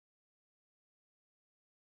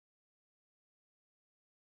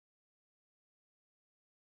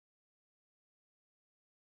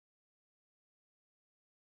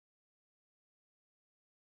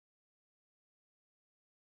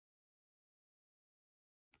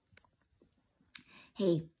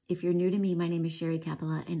Hey, if you're new to me, my name is Sherry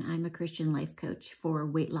Capella, and I'm a Christian life coach for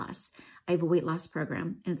weight loss. I have a weight loss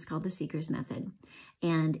program, and it's called The Seeker's Method.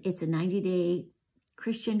 And it's a 90-day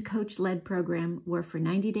Christian coach-led program where for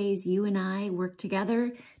 90 days, you and I work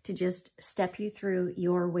together to just step you through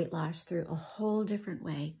your weight loss through a whole different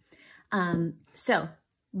way. So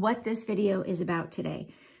what this video is about today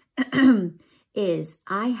is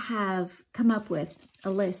I have come up with a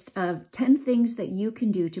list of 10 things that you can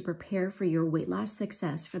do to prepare for your weight loss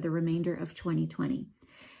success for the remainder of 2020.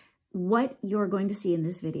 What you're going to see in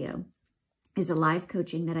this video is a live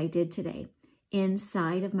coaching that I did today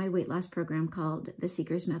inside of my weight loss program called The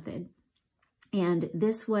Seeker's Method. And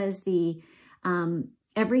this was the,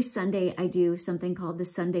 every Sunday I do something called the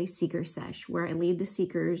Sunday Seeker Sesh, where I lead the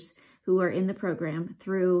seekers who are in the program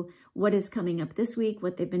through what is coming up this week,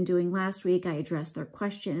 what they've been doing last week. I address their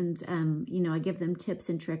questions. I give them tips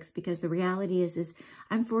and tricks, because the reality is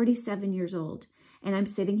I'm 47 years old and I'm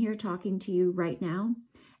sitting here talking to you right now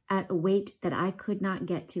at a weight that I could not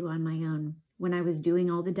get to on my own when I was doing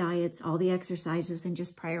all the diets, all the exercises, and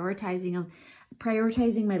just prioritizing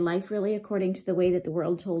my life really according to the way that the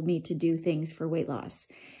world told me to do things for weight loss.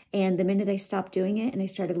 And the minute I stopped doing it and I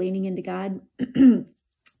started leaning into God,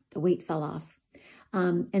 the weight fell off.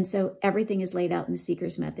 And so everything is laid out in the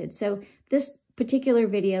Seeker's Method. So this particular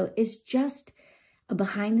video is just a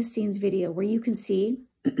behind the scenes video where you can see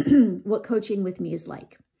what coaching with me is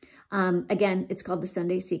like. Again, it's called the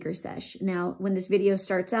Sunday Seeker Sesh. Now, when this video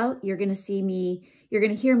starts out, you're going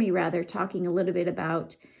to hear me rather talking a little bit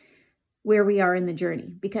about where we are in the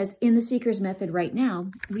journey, because in the Seeker's Method right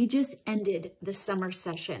now, we just ended the summer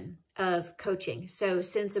session of coaching. So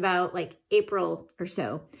since about like April or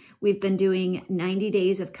so, we've been doing 90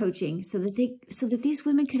 days of coaching so that these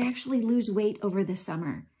women could actually lose weight over the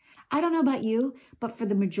summer. I don't know about you, but for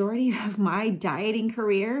the majority of my dieting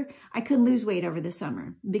career, I couldn't lose weight over the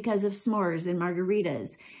summer because of s'mores and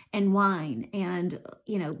margaritas and wine and,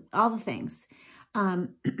 all the things.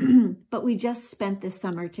 But we just spent this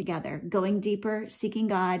summer together, going deeper, seeking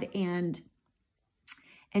God, and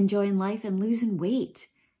enjoying life and losing weight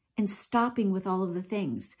and stopping with all of the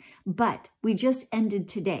things. But we just ended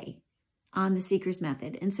today on the Seeker's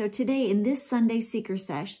Method. And so today in this Sunday Seeker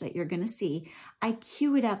Sesh that you're going to see, I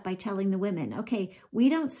cue it up by telling the women, okay, we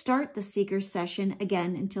don't start the Seeker session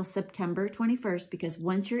again until September 21st, because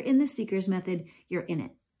once you're in the Seeker's Method, you're in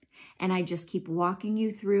it. And I just keep walking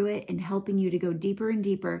you through it and helping you to go deeper and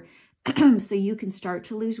deeper so you can start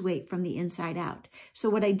to lose weight from the inside out. So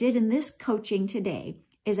what I did in this coaching today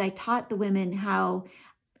is I taught the women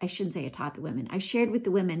I shared with the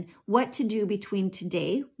women what to do between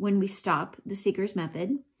today when we stop the Seeker's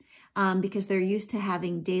Method, because they're used to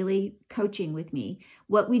having daily coaching with me,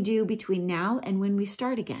 what we do between now and when we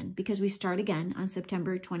start again, because we start again on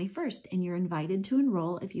September 21st, and you're invited to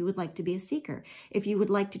enroll if you would like to be a seeker. If you would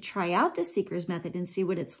like to try out the Seeker's Method and see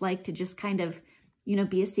what it's like to just kind of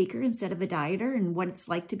be a seeker instead of a dieter, and what it's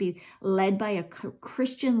like to be led by a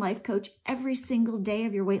Christian life coach every single day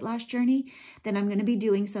of your weight loss journey, then I'm going to be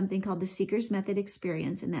doing something called the Seeker's Method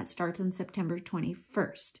Experience, and that starts on September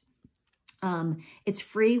 21st. It's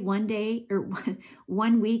free, 1 day or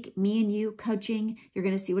 1 week, me and you coaching. You're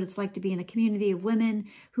going to see what it's like to be in a community of women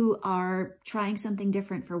who are trying something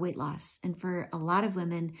different for weight loss. And for a lot of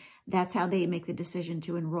women, that's how they make the decision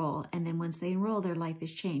to enroll. And then once they enroll, their life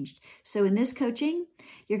is changed. So in this coaching,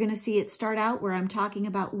 you're going to see it start out where I'm talking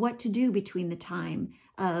about what to do between the time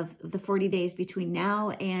of the 40 days between now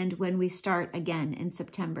and when we start again in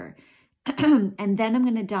September. And then I'm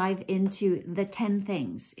going to dive into the 10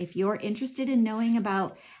 things. If you're interested in knowing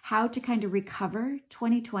about how to kind of recover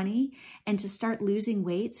 2020 and to start losing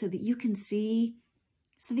weight so that you can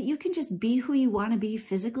just be who you want to be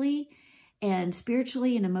physically and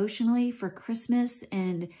spiritually and emotionally for Christmas,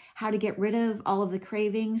 and how to get rid of all of the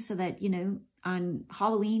cravings so that, on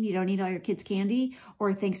Halloween, you don't eat all your kids' candy,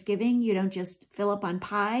 or Thanksgiving, you don't just fill up on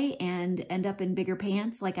pie and end up in bigger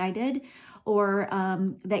pants like I did, or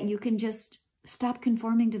that you can just stop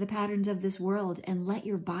conforming to the patterns of this world and let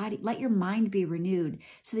your mind be renewed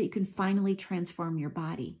so that you can finally transform your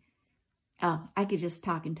body. Oh, I could just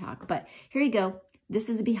talk and talk, but here you go. This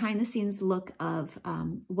is a behind the scenes look of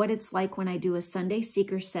what it's like when I do a Sunday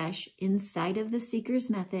Seeker Sesh inside of the Seeker's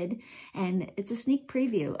Method. And it's a sneak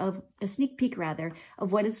peek of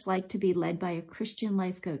what it's like to be led by a Christian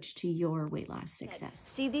life coach to your weight loss success.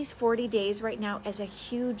 See these 40 days right now as a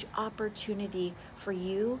huge opportunity for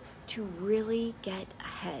you to really get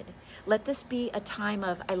ahead. Let this be a time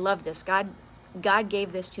of, I love this, God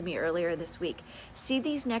gave this to me earlier this week. See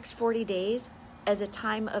these next 40 days as a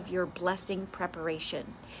time of your blessing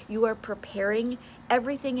preparation. You are preparing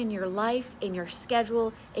everything in your life, in your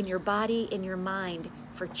schedule, in your body, in your mind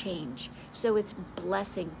for change. So it's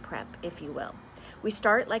blessing prep, if you will. We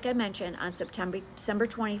start, like I mentioned, on December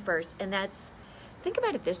 21st, and think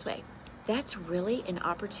about it this way. That's really an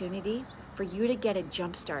opportunity for you to get a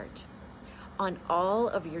jump start on all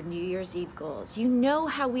of your New Year's Eve goals. You know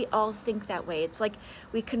how we all think that way. It's like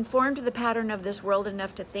we conform to the pattern of this world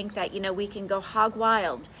enough to think that, we can go hog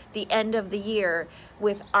wild the end of the year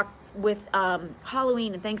with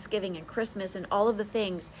Halloween and Thanksgiving and Christmas and all of the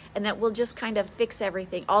things, and that we'll just kind of fix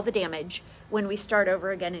everything, all the damage, when we start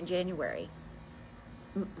over again in January.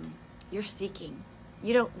 You're seeking.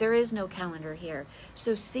 There is no calendar here.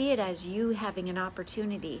 So see it as you having an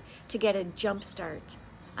opportunity to get a jump start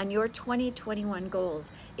on your 2021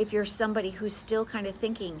 goals if you're somebody who's still kind of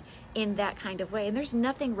thinking in that kind of way. And there's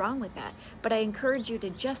nothing wrong with that. But I encourage you to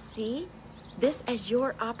just see this as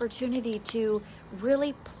your opportunity to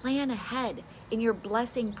really plan ahead in your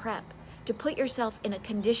blessing prep, to put yourself in a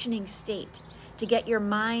conditioning state, to get your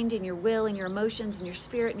mind and your will and your emotions and your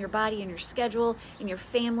spirit and your body and your schedule and your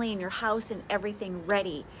family and your house and everything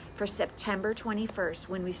ready for September 21st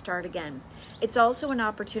when we start again. It's also an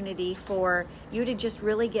opportunity for you to just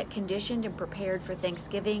really get conditioned and prepared for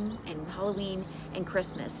Thanksgiving and Halloween and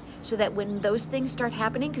Christmas, so that when those things start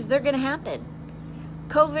happening, because they're going to happen,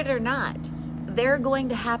 COVID or not, they're going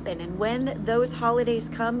to happen. And when those holidays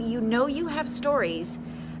come, you have stories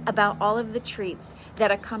about all of the treats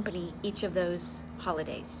that accompany each of those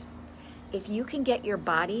holidays. If you can get your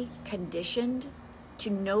body conditioned to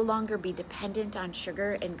no longer be dependent on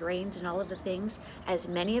sugar and grains and all of the things, as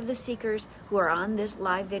many of the seekers who are on this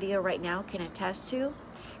live video right now can attest to,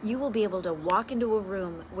 you will be able to walk into a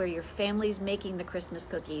room where your family's making the Christmas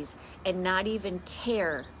cookies and not even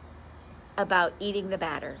care about eating the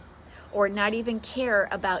batter, or not even care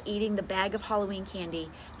about eating the bag of Halloween candy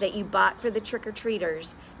that you bought for the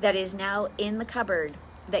trick-or-treaters that is now in the cupboard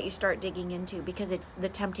that you start digging into, because the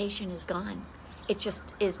temptation is gone. It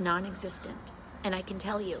just is non-existent. And I can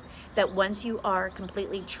tell you that once you are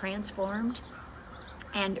completely transformed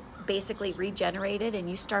and basically regenerated, and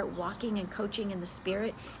you start walking and coaching in the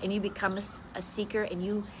spirit, and you become a seeker, and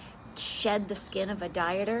you shed the skin of a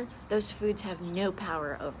dieter, those foods have no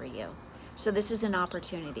power over you. So this is an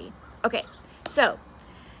opportunity. Okay, so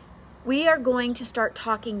we are going to start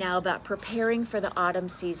talking now about preparing for the autumn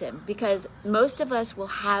season, because most of us will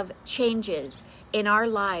have changes in our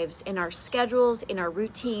lives, in our schedules, in our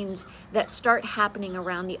routines that start happening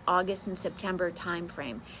around the August and September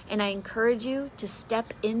timeframe. And I encourage you to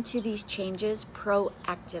step into these changes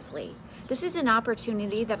proactively. This is an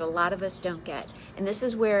opportunity that a lot of us don't get. And this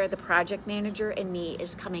is where the project manager in me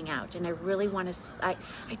is coming out. And I really want to, I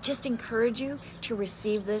just encourage you to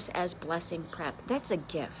receive this as blessing prep. That's a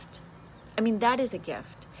gift. I mean, that is a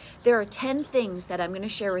gift. There are 10 things that I'm going to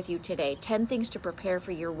share with you today, 10 things to prepare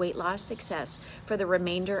for your weight loss success for the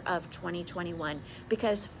remainder of 2021.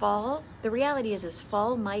 Because fall, the reality is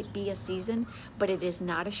fall might be a season, but it is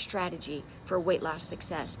not a strategy for weight loss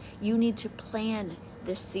success. You need to plan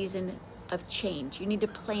this season of change. You need to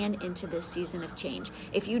plan into this season of change.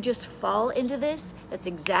 If you just fall into this, that's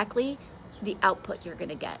exactly the output you're going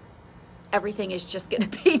to get. Everything is just going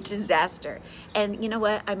to be disaster. And you know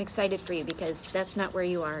what? I'm excited for you, because that's not where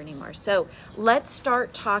you are anymore. So let's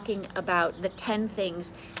start talking about the 10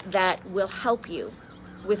 things that will help you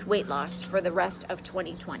with weight loss for the rest of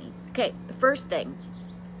 2020. Okay, the first thing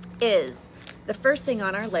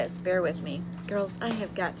on our list. Bear with me. Girls, I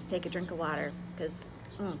have got to take a drink of water because...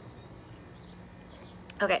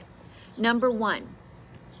 Okay, number one,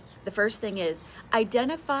 the first thing is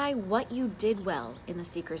identify what you did well in the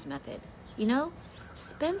Seeker's Method.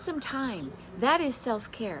 Spend some time. That is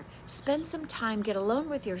self-care. Spend some time, get alone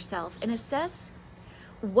with yourself, and assess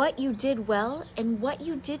what you did well and what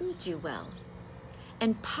you didn't do well,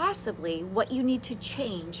 and possibly what you need to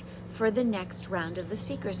change for the next round of the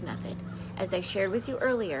Seeker's Method. As I shared with you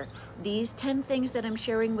earlier, these 10 things that I'm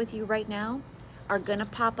sharing with you right now are going to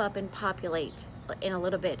pop up and populate in a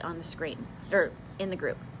little bit on the screen, or in the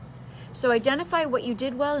group. So identify what you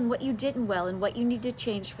did well and what you didn't well, and what you need to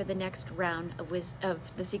change for the next round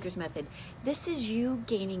of the Seeker's Method. This is you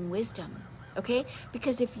gaining wisdom, okay?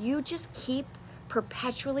 Because if you just keep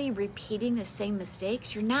perpetually repeating the same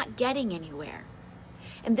mistakes, you're not getting anywhere.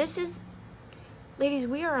 And this is, ladies,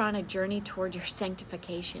 we are on a journey toward your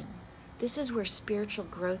sanctification. This is where spiritual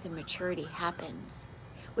growth and maturity happens,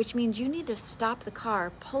 which means you need to stop the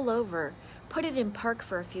car, pull over, put it in park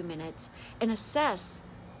for a few minutes, and assess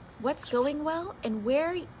what's going well and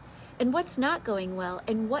what's not going well,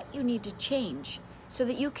 and what you need to change so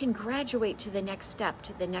that you can graduate to the next step,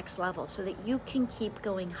 to the next level, so that you can keep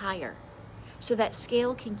going higher, so that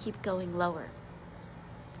scale can keep going lower.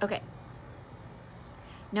 Okay.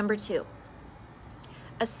 Number 2,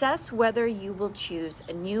 assess whether you will choose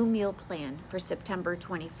a new meal plan for September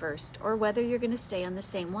 21st or whether you're going to stay on the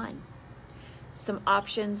same one. Some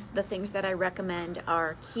options, the things that I recommend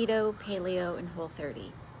are keto, paleo, and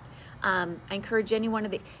Whole30. I encourage anyone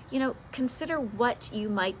of the, consider what you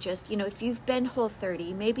might just, if you've been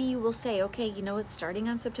Whole30, maybe you will say, okay, it's starting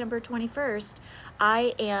on September 21st.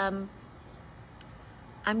 I'm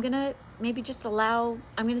going to maybe just I'm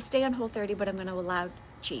going to stay on Whole30, but I'm going to allow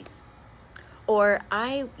cheese. Or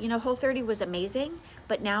Whole30 was amazing,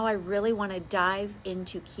 but now I really want to dive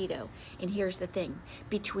into keto. And here's the thing,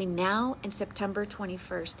 between now and September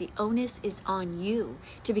 21st, the onus is on you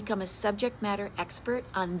to become a subject matter expert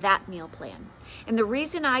on that meal plan. And the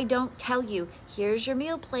reason I don't tell you, here's your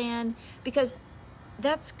meal plan, because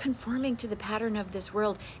that's conforming to the pattern of this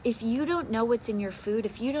world. If you don't know what's in your food,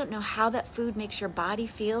 if you don't know how that food makes your body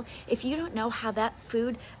feel, if you don't know how that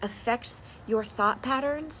food affects your thought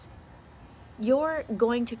patterns, you're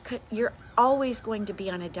always going to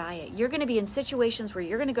be on a diet. You're going to be in situations where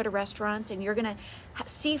you're going to go to restaurants and you're going to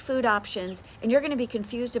see food options and you're going to be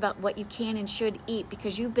confused about what you can and should eat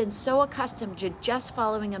because you've been so accustomed to just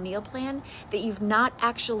following a meal plan that you've not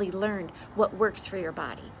actually learned what works for your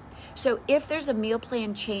body. So if there's a meal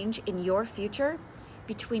plan change in your future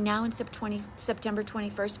between now and September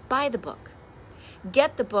 21st, buy the book.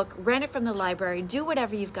 Get the book, rent it from the library, do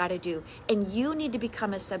whatever you've got to do, and you need to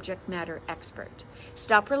become a subject matter expert.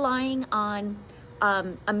 Stop relying on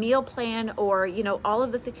a meal plan or, all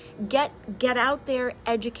of the things. Get out there,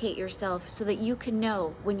 educate yourself so that you can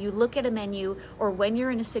know when you look at a menu or when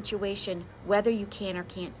you're in a situation whether you can or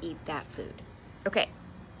can't eat that food. Okay,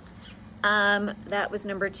 that was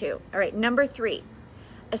number 2. All right, number 3,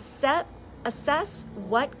 assess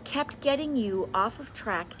what kept getting you off of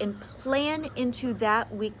track and plan into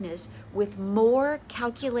that weakness with more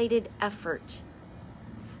calculated effort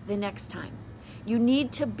the next time. You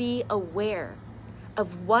need to be aware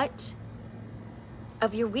of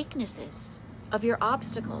your weaknesses, of your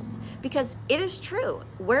obstacles, because it is true.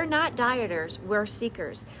 We're not dieters, we're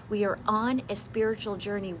seekers. We are on a spiritual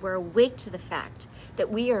journey. We're awake to the fact that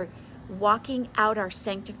we are walking out our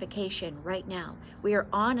sanctification right now. We are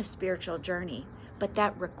on a spiritual journey, but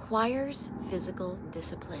that requires physical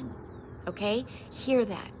discipline. Okay? Hear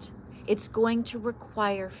that. It's going to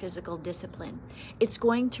require physical discipline. It's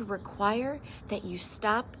going to require that you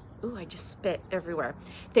stop, I just spit everywhere,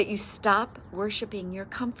 that you stop worshiping your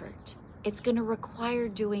comfort. It's going to require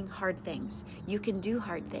doing hard things. You can do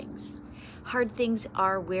hard things. Hard things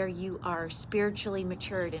are where you are spiritually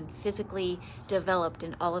matured and physically developed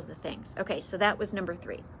and all of the things. Okay, so that was number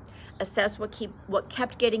 3. Assess what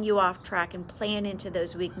kept getting you off track and plan into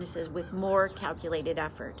those weaknesses with more calculated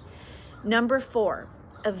effort. Number 4,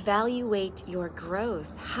 evaluate your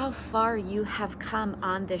growth, how far you have come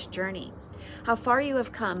on this journey. How far you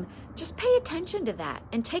have come, just pay attention to that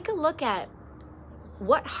and take a look at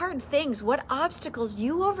what hard things, what obstacles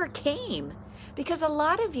you overcame. Because a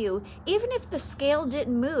lot of you, even if the scale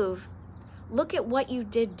didn't move, look at what you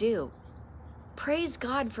did do. Praise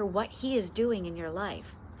God for what He is doing in your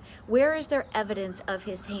life. Where is there evidence of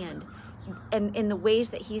His hand and in the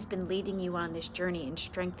ways that He's been leading you on this journey and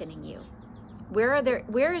strengthening you? Where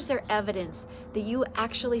is there evidence that you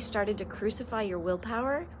actually started to crucify your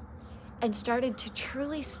willpower and started to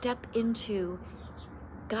truly step into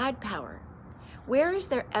God power? Where is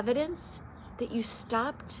there evidence that you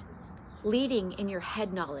stopped leading in your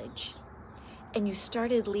head knowledge and you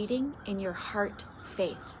started leading in your heart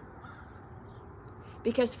faith?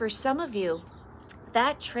 Because for some of you,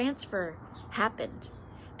 that transfer happened.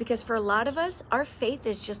 Because for a lot of us, our faith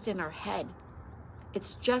is just in our head.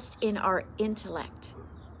 It's just in our intellect.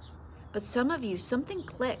 But some of you, something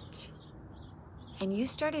clicked and you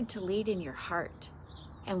started to lead in your heart.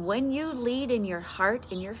 And when you lead in your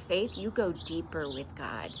heart, in your faith, you go deeper with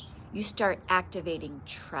God. You start activating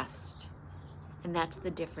trust. And that's the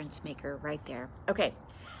difference maker right there. Okay,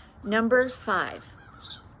 number 5.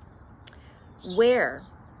 Where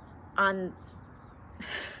on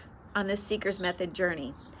this Seeker's Method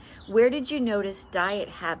journey, where did you notice diet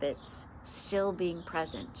habits still being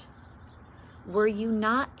present? Were you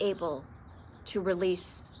not able to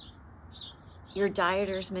release your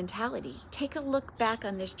dieter's mentality? Take a look back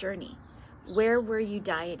on this journey. Where were you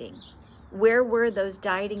dieting? Where were those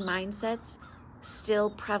dieting mindsets still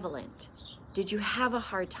prevalent? Did you have a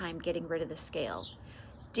hard time getting rid of the scale?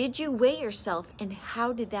 Did you weigh yourself, and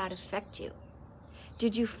how did that affect you?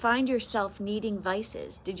 Did you find yourself needing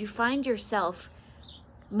vices? Did you find yourself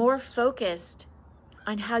more focused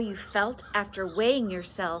on how you felt after weighing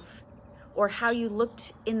yourself or how you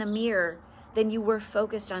looked in the mirror than you were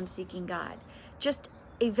focused on seeking God. Just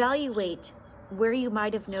evaluate where you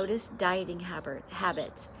might have noticed dieting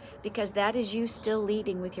habits, because that is you still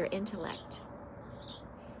leading with your intellect.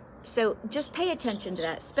 So just pay attention to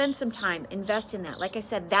that. Spend some time, invest in that. Like I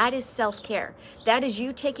said, that is self-care. That is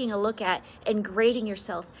you taking a look at and grading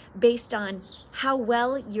yourself based on how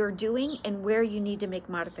well you're doing and where you need to make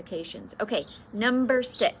modifications. Okay, number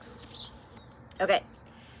 6. Okay,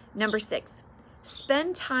 number 6.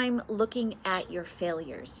 Spend time looking at your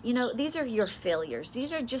failures. You know, these are your failures.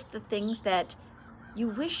 These are just the things that you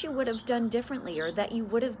wish you would have done differently or that you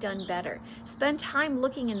would have done better. Spend time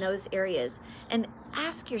looking in those areas and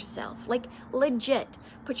ask yourself, like legit,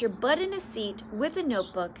 put your butt in a seat with a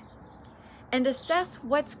notebook and assess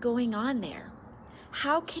what's going on there.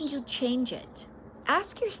 How can you change it?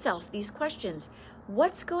 Ask yourself these questions.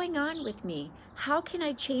 What's going on with me? How can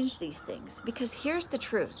I change these things? Because here's the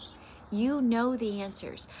truth. You know the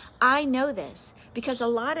answers. I know this because a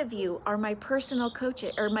lot of you are my personal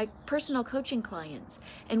coaches or my personal coaching clients.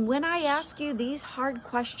 And when I ask you these hard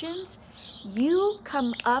questions, you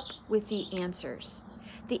come up with the answers.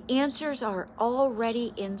 The answers are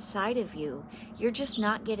already inside of you. You're just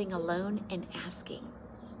not getting alone and asking.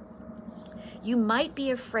 You might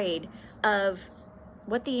be afraid of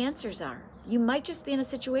what the answers are. You might just be in a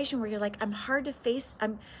situation where you're like, I'm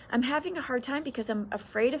having a hard time because I'm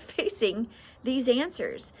afraid of facing these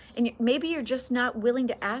answers. And maybe you're just not willing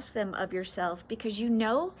to ask them of yourself because you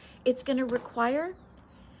know it's going to require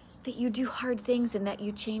that you do hard things and that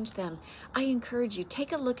you change them. I encourage you,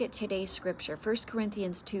 take a look at today's scripture, 1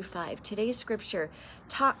 Corinthians 2:5. Today's scripture,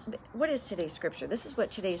 what is today's scripture? This is what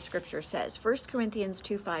today's scripture says. 1 Corinthians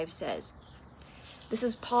 2:5 says, this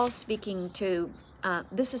is Paul speaking.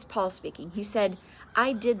 He said,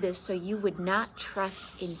 I did this so you would not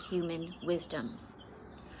trust in human wisdom.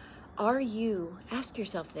 Ask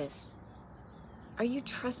yourself this, are you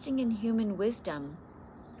trusting in human wisdom?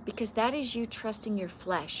 Because that is you trusting your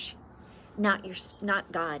flesh, not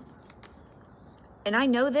God. And I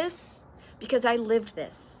know this because I lived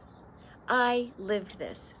this. I lived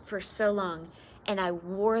this for so long, and I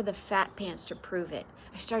wore the fat pants to prove it.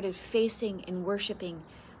 I started facing and worshiping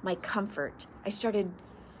my comfort. I started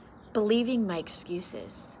believing my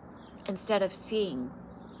excuses instead of seeing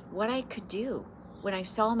what I could do when I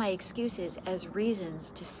saw my excuses as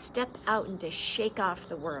reasons to step out and to shake off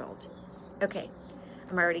the world. Okay,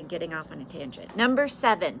 I'm already getting off on a tangent. Number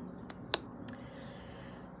 7,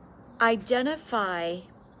 identify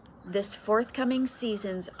this forthcoming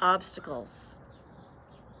season's obstacles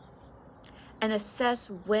and assess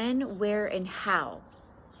when, where, and how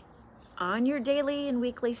on your daily and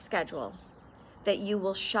weekly schedule that you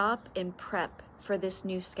will shop and prep for this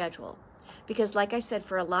new schedule. Because like I said,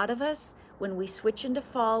 for a lot of us, when we switch into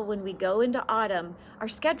fall, when we go into autumn, our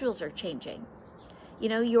schedules are changing. You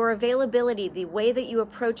know, your availability, the way that you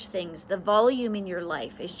approach things, the volume in your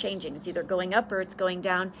life is changing. It's either going up or it's going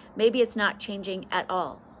down. Maybe it's not changing at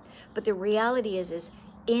all. But the reality is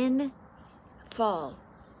in fall,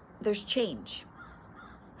 there's change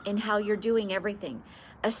in how you're doing everything.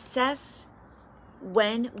 Assess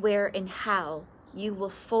when, where, and how you will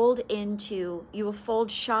fold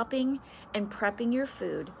shopping and prepping your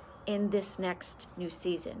food in this next new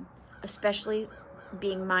season, especially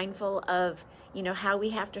being mindful of, you know, how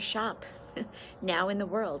we have to shop now in the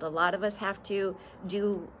world. A lot of us have to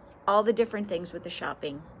do all the different things with the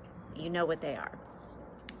shopping. You know what they are.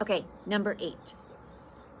 Okay, number 8,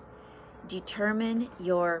 determine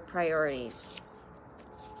your priorities.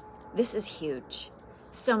 This is huge.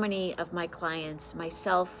 So many of my clients,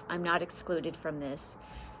 myself, I'm not excluded from this.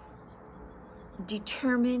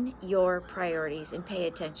 Determine your priorities and pay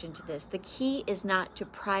attention to this. The key is not to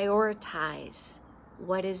prioritize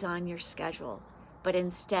what is on your schedule, but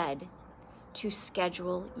instead to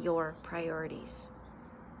schedule your priorities.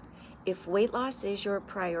 If weight loss is your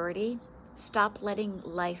priority, stop letting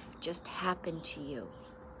life just happen to you.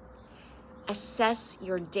 Assess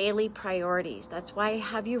your daily priorities. That's why I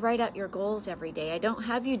have you write out your goals every day. I don't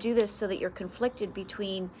have you do this so that you're conflicted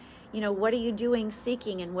between, you know, what are you doing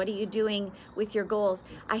seeking and what are you doing with your goals.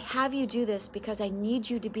 I have you do this because I need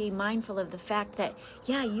you to be mindful of the fact that,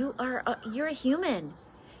 yeah, you're a human.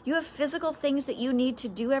 You have physical things that you need to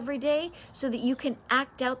do every day so that you can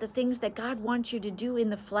act out the things that God wants you to do in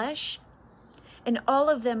the flesh. And all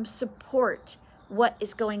of them support what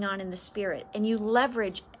is going on in the spirit. And you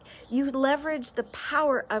leverage the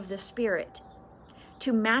power of the Spirit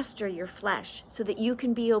to master your flesh so that you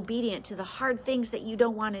can be obedient to the hard things that you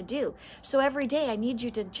don't want to do. So every day I need you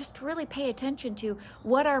to just really pay attention to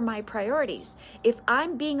what are my priorities. If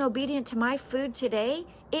I'm being obedient to my food today,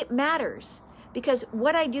 it matters, because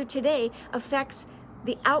what I do today affects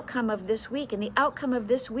the outcome of this week, and the outcome of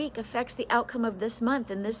this week affects the outcome of this month,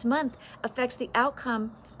 and this month affects the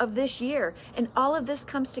outcome of this year. And all of this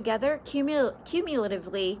comes together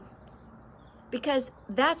cumulatively, because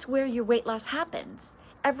that's where your weight loss happens.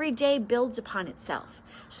 Every day builds upon itself.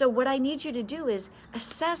 So what I need you to do is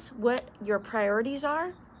assess what your priorities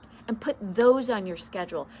are and put those on your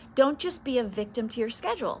schedule. Don't just be a victim to your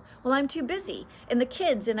schedule. Well, I'm too busy, and the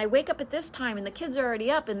kids, and I wake up at this time, and the kids are already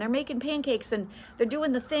up, and they're making pancakes, and they're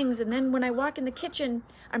doing the things, and then when I walk in the kitchen,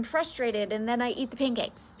 I'm frustrated, and then I eat the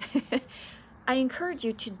pancakes. I encourage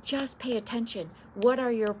you to just pay attention. What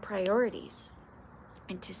are your priorities?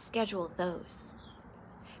 And to schedule those.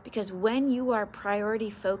 Because when you are priority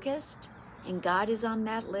focused and God is on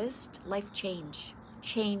that list, life change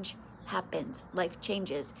happens. Life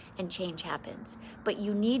changes and change happens. But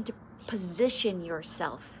you need to position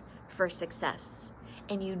yourself for success.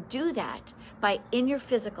 And you do that by, in your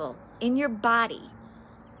physical, in your body,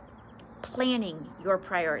 planning your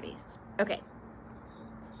priorities. Okay.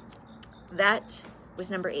 That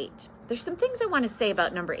was number 8. There's some things I want to say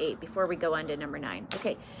about number 8 before we go on to number 9.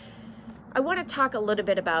 Okay, I want to talk a little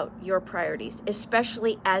bit about your priorities,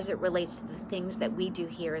 especially as it relates to the things that we do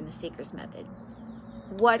here in the Seekers Method.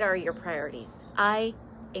 What are your priorities? I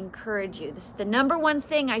encourage you. This is the number one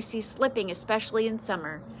thing I see slipping, especially in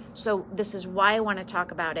summer. So this is why I want to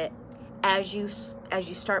talk about it as you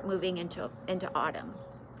start moving into autumn.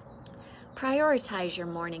 Prioritize your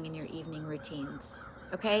morning and your evening routines.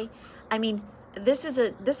 Okay, I mean, this is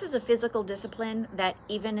a physical discipline that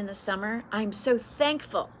even in the summer, I'm so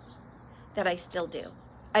thankful that I still do.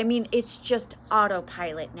 I mean, it's just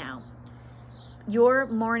autopilot now. Your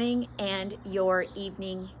morning and your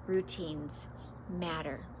evening routines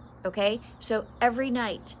matter, okay? So every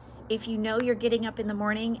night, if you know you're getting up in the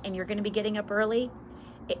morning and you're gonna be getting up early,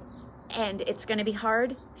 and it's gonna be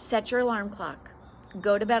hard, set your alarm clock.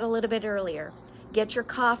 Go to bed a little bit earlier. Get your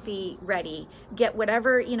coffee ready, get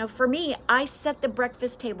whatever, for me, I set the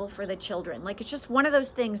breakfast table for the children. Like, it's just one of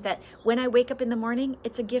those things that when I wake up in the morning,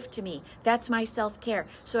 it's a gift to me. That's my self-care.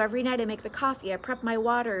 So every night I make the coffee, I prep my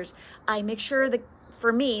waters, I make sure that,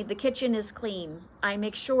 for me, the kitchen is clean. I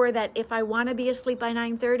make sure that if I wanna be asleep by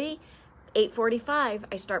 9:30, 8:45,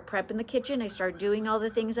 I start prepping the kitchen, I start doing all the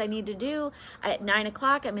things I need to do. At 9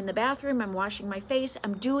 o'clock, I'm in the bathroom, I'm washing my face,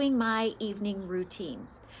 I'm doing my evening routine.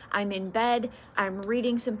 I'm in bed, I'm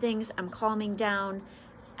reading some things, I'm calming down.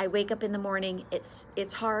 I wake up in the morning, it's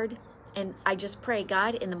hard, and I just pray,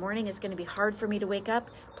 God, in the morning it's gonna be hard for me to wake up.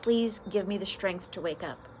 Please give me the strength to wake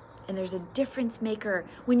up. And there's a difference maker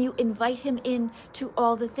when you invite him in to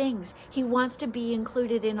all the things. He wants to be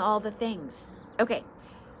included in all the things. Okay,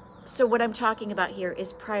 so what I'm talking about here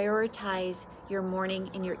is prioritize your morning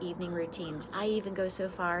and your evening routines. I even go so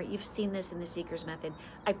far, you've seen this in the Seekers Method,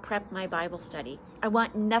 I prep my Bible study. I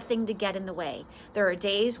want nothing to get in the way. There are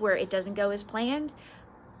days where it doesn't go as planned,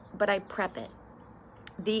 but I prep it.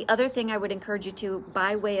 The other thing I would encourage you to,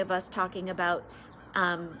 by way of us talking about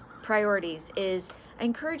priorities, is I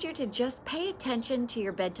encourage you to just pay attention to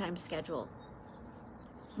your bedtime schedule.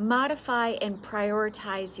 Modify and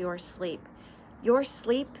prioritize your sleep. Your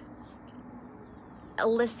sleep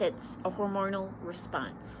elicits a hormonal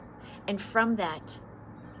response. And from that,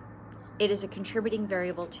 it is a contributing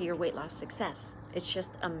variable to your weight loss success. It's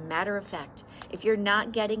just a matter of fact. If you're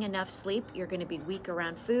not getting enough sleep, you're going to be weak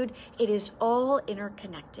around food. It is all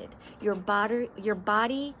interconnected. Your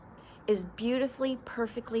body is beautifully,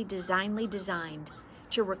 perfectly, designed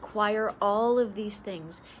to require all of these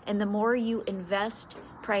things. And the more you invest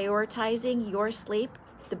prioritizing your sleep,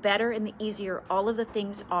 the better and the easier all of the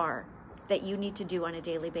things are that you need to do on a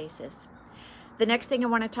daily basis. The next thing I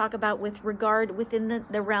want to talk about with regard within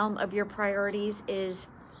the realm of your priorities is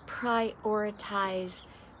prioritize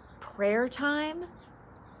prayer time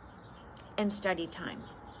and study time.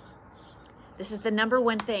 This is the number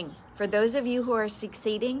one thing. For those of you who are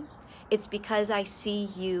succeeding, it's because I see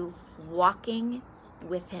you walking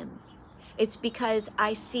with him. It's because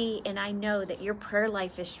I see and I know that your prayer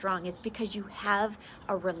life is strong. It's because you have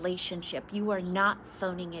a relationship. You are not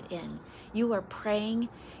phoning it in. You are praying.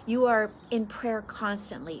 You are in prayer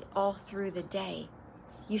constantly all through the day.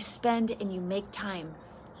 You spend and you make time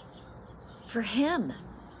for him.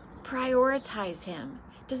 Prioritize him.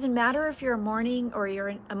 Doesn't matter if you're a morning or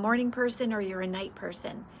you're a morning person or you're a night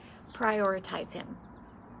person. Prioritize him.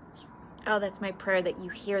 Oh, that's my prayer, that you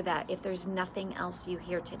hear that. If there's nothing else you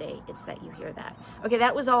hear today, it's that you hear that. Okay,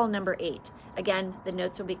 that was all number 8. Again, the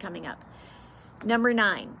notes will be coming up. Number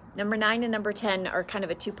 9. Number 9 and number 10 are kind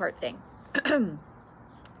of a two-part thing.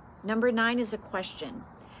 Number 9 is a question.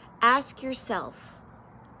 Ask yourself,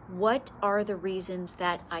 what are the reasons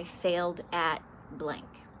that I failed at blank?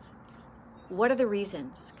 What are the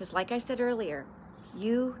reasons? Because like I said earlier,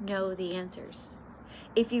 you know the answers.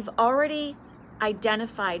 If you've already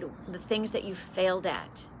identified the things that you failed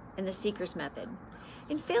at in the Seeker's Method,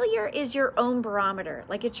 and failure is your own barometer,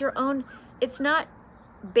 like it's your own, it's not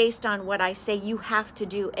based on what I say you have to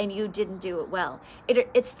do and you didn't do it well.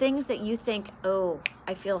 It's things that you think, oh,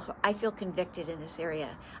 I feel convicted in this area,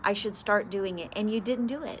 I should start doing it, and you didn't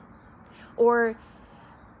do it. Or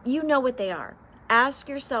you know what they are. Ask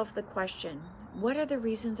yourself the question, what are the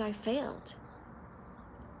reasons I failed?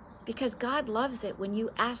 Because God loves it when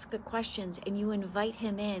you ask the questions and you invite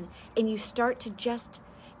him in and you start to just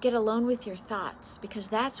get alone with your thoughts, because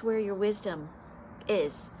that's where your wisdom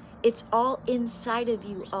is. It's all inside of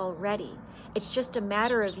you already. It's just a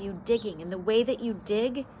matter of you digging. And the way that you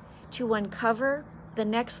dig to uncover the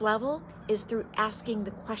next level is through asking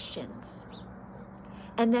the questions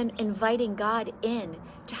and then inviting God in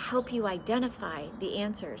to help you identify the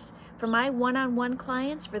answers. For my one-on-one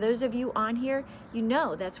clients, for those of you on here, you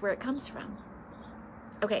know that's where it comes from.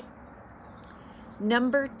 Okay,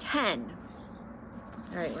 number 10.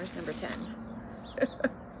 All right, where's number 10?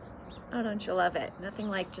 Oh, don't you love it? Nothing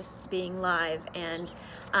like just being live. And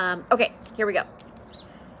okay, here we go.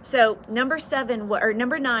 So number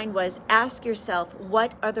 9 was ask yourself,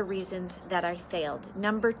 what are the reasons that I failed?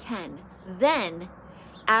 Number 10, then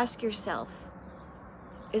ask yourself,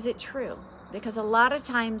 is it true? Because a lot of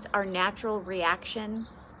times our natural reaction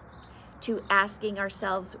to asking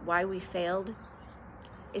ourselves why we failed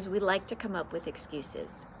is we like to come up with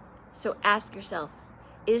excuses. So ask yourself,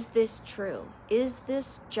 is this true? Is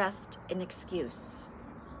this just an excuse?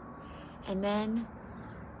 And then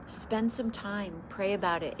spend some time, pray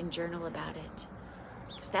about it and journal about it.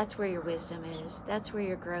 Because that's where your wisdom is. That's where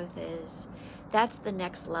your growth is. That's the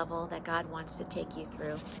next level that God wants to take you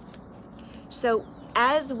through. So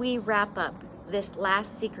as we wrap up this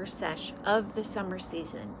last Seeker Sesh of the summer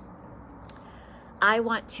season, I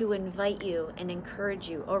want to invite you and encourage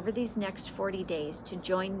you over these next 40 days to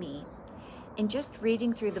join me in just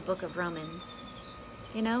reading through the book of Romans.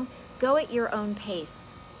 You know, go at your own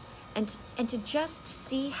pace and to just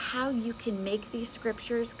see how you can make these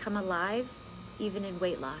scriptures come alive even in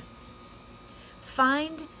weight loss.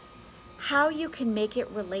 Find how you can make it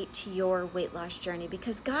relate to your weight loss journey,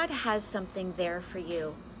 because God has something there for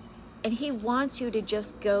you and he wants you to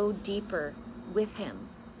just go deeper with him.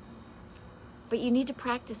 But you need to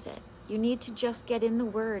practice it. You need to just get in the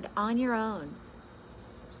word on your own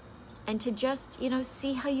and to just, you know,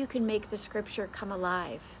 see how you can make the scripture come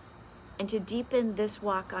alive and to deepen this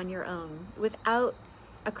walk on your own without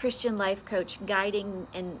a Christian life coach guiding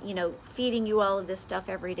and, you know, feeding you all of this stuff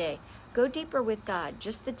every day. Go deeper with God,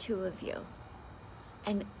 just the two of you.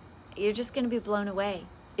 And you're just going to be blown away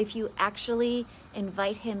if you actually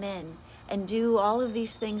invite him in and do all of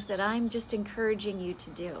these things that I'm just encouraging you to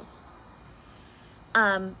do.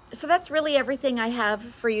 So that's really everything I have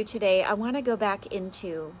for you today. I want to go back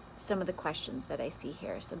into some of the questions that I see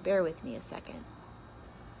here, so bear with me a second.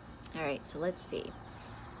 All right, so let's see.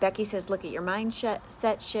 Becky says, look at your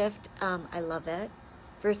mindset shift. I love it.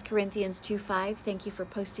 1 Corinthians 2:5. Thank you for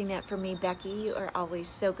posting that for me, Becky. You are always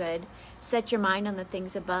so good. Set your mind on the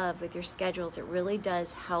things above with your schedules. It really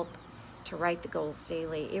does help to write the goals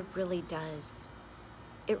daily. It really does.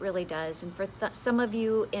 It really does. And for some of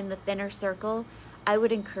you in the thinner circle, I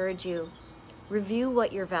would encourage you, review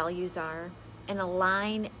what your values are and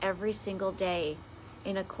align every single day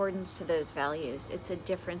in accordance to those values. It's a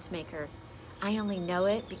difference maker. I only know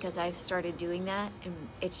it because I've started doing that and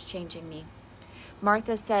it's changing me.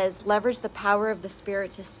 Martha says, leverage the power of the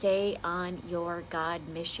Spirit to stay on your God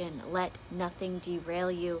mission. Let nothing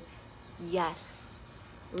derail you. Yes,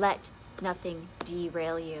 let nothing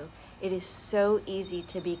derail you. It is so easy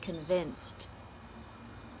to be convinced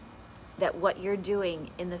that what you're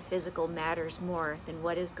doing in the physical matters more than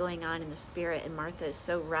what is going on in the spirit. And Martha is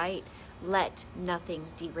so right. Let nothing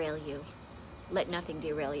derail you. Let nothing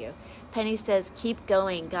derail you. Penny says, keep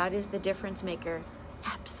going. God is the difference maker.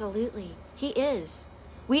 Absolutely. He is.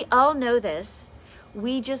 We all know this.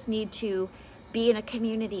 We just need to be in a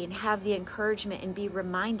community and have the encouragement and be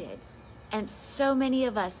reminded. And so many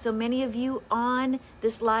of us, so many of you on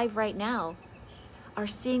this live right now are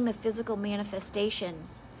seeing the physical manifestation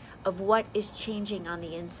of what is changing on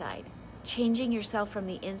the inside. Changing yourself from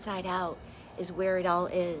the inside out is where it all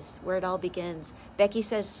is, where it all begins. Becky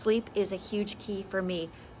says, sleep is a huge key for me.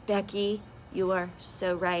 Becky, you are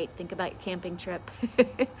so right. Think about your camping trip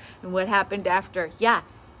and what happened after. Yeah,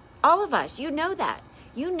 all of us, you know that.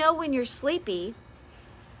 You know when you're sleepy,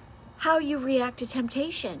 how you react to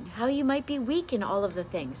temptation, how you might be weak in all of the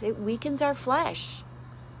things. It weakens our flesh.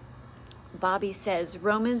 Bobby says,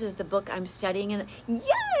 Romans is the book I'm studying. And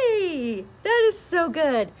yay! That is so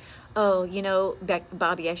good. Oh, you know,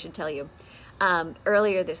 Bobby, I should tell you,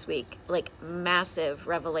 earlier this week, like massive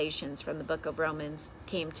revelations from the book of Romans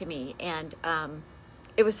came to me. And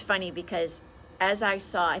it was funny because as I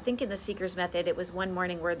saw, I think in the Seeker's Method, it was one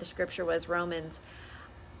morning where the scripture was Romans.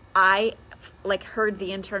 I like heard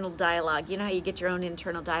the internal dialogue. You know how you get your own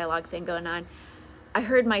internal dialogue thing going on? I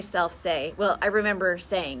heard myself say, well, I remember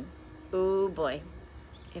saying, oh boy,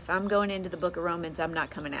 if I'm going into the book of Romans, I'm not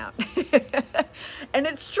coming out. And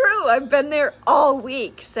it's true. I've been there all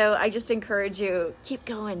week. So I just encourage you, keep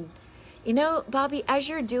going. You know, Bobby, as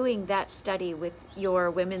you're doing that study with your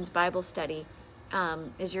women's Bible study,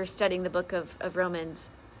 as you're studying the book of Romans,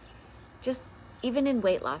 just even in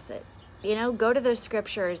weight loss it, you know, go to those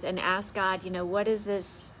scriptures and ask God, you know, what is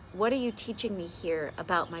this? What are you teaching me here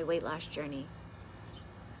about my weight loss journey?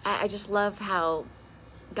 I just love how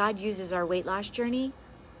God uses our weight loss journey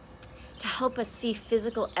to help us see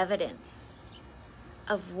physical evidence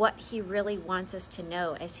of what he really wants us to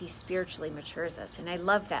know as he spiritually matures us. And I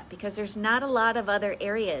love that because there's not a lot of other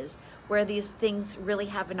areas where these things really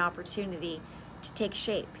have an opportunity to take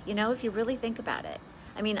shape, you know, if you really think about it.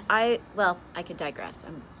 I mean, I could digress.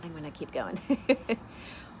 I'm going to keep going.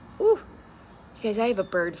 Ooh, you guys, I have a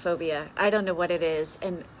bird phobia. I don't know what it is.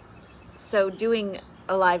 And so doing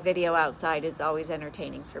a live video outside is always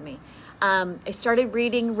entertaining for me. I started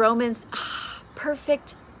reading Romans.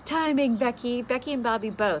 Perfect timing, Becky. Becky and Bobby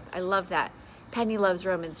both. I love that. Penny loves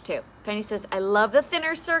Romans too. Penny says, I love the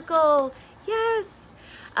Thinner Circle. Yes.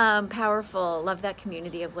 Powerful. Love that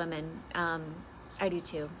community of women. I do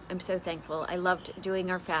too. I'm so thankful. I loved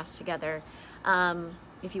doing our fast together.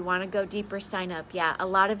 If you want to go deeper, sign up. Yeah, a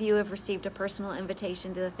lot of you have received a personal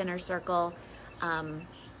invitation to the Thinner Circle.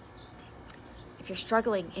 If you're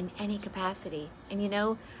struggling in any capacity, and you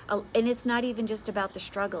know, and it's not even just about the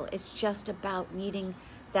struggle, it's just about needing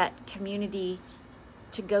that community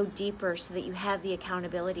to go deeper so that you have the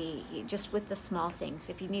accountability just with the small things.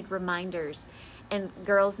 If you need reminders, and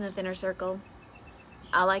girls in the Thinner Circle,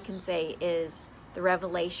 all I can say is the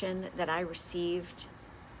revelation that I received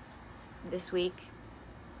this week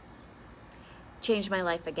changed my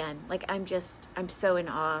life again. Like I'm so in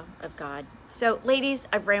awe of God. So ladies,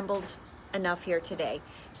 I've rambled enough here today.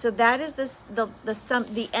 So that is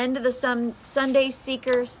the end of the Sunday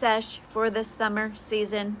Seeker Sesh for the summer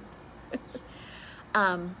season.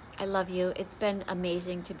 I love you. It's been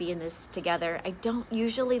amazing to be in this together. I don't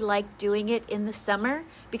usually like doing it in the summer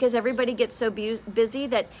because everybody gets so busy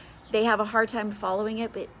that they have a hard time following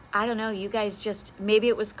it. But I don't know, you guys just, maybe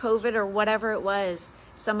it was COVID or whatever it was.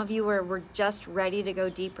 Some of you were just ready to go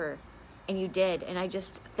deeper. And you did. And I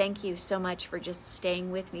just thank you so much for just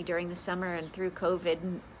staying with me during the summer and through COVID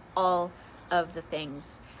and all of the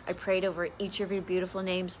things. I prayed over each of your beautiful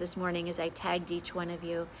names this morning as I tagged each one of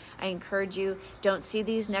you. I encourage you, don't see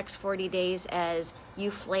these next 40 days as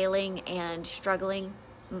you flailing and struggling.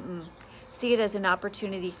 See it as an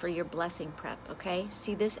opportunity for your blessing prep, okay?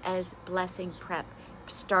 See this as blessing prep.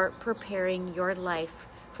 Start preparing your life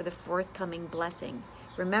for the forthcoming blessing.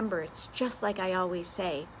 Remember, it's just like I always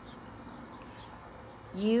say,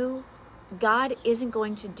 God isn't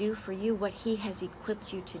going to do for you what he has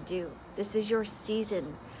equipped you to do. This is your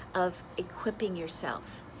season of equipping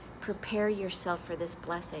yourself. Prepare yourself for this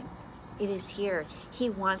blessing. It is here. He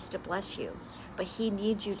wants to bless you, but he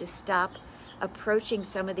needs you to stop approaching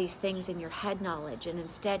some of these things in your head knowledge, and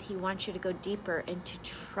instead he wants you to go deeper and to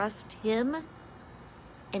trust him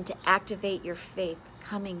and to activate your faith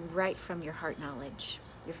coming right from your heart knowledge,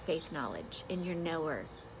 your faith knowledge, and your knower.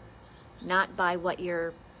 Not by what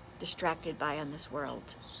you're distracted by on this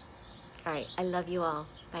world. All right, I love you all.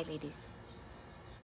 Bye, ladies.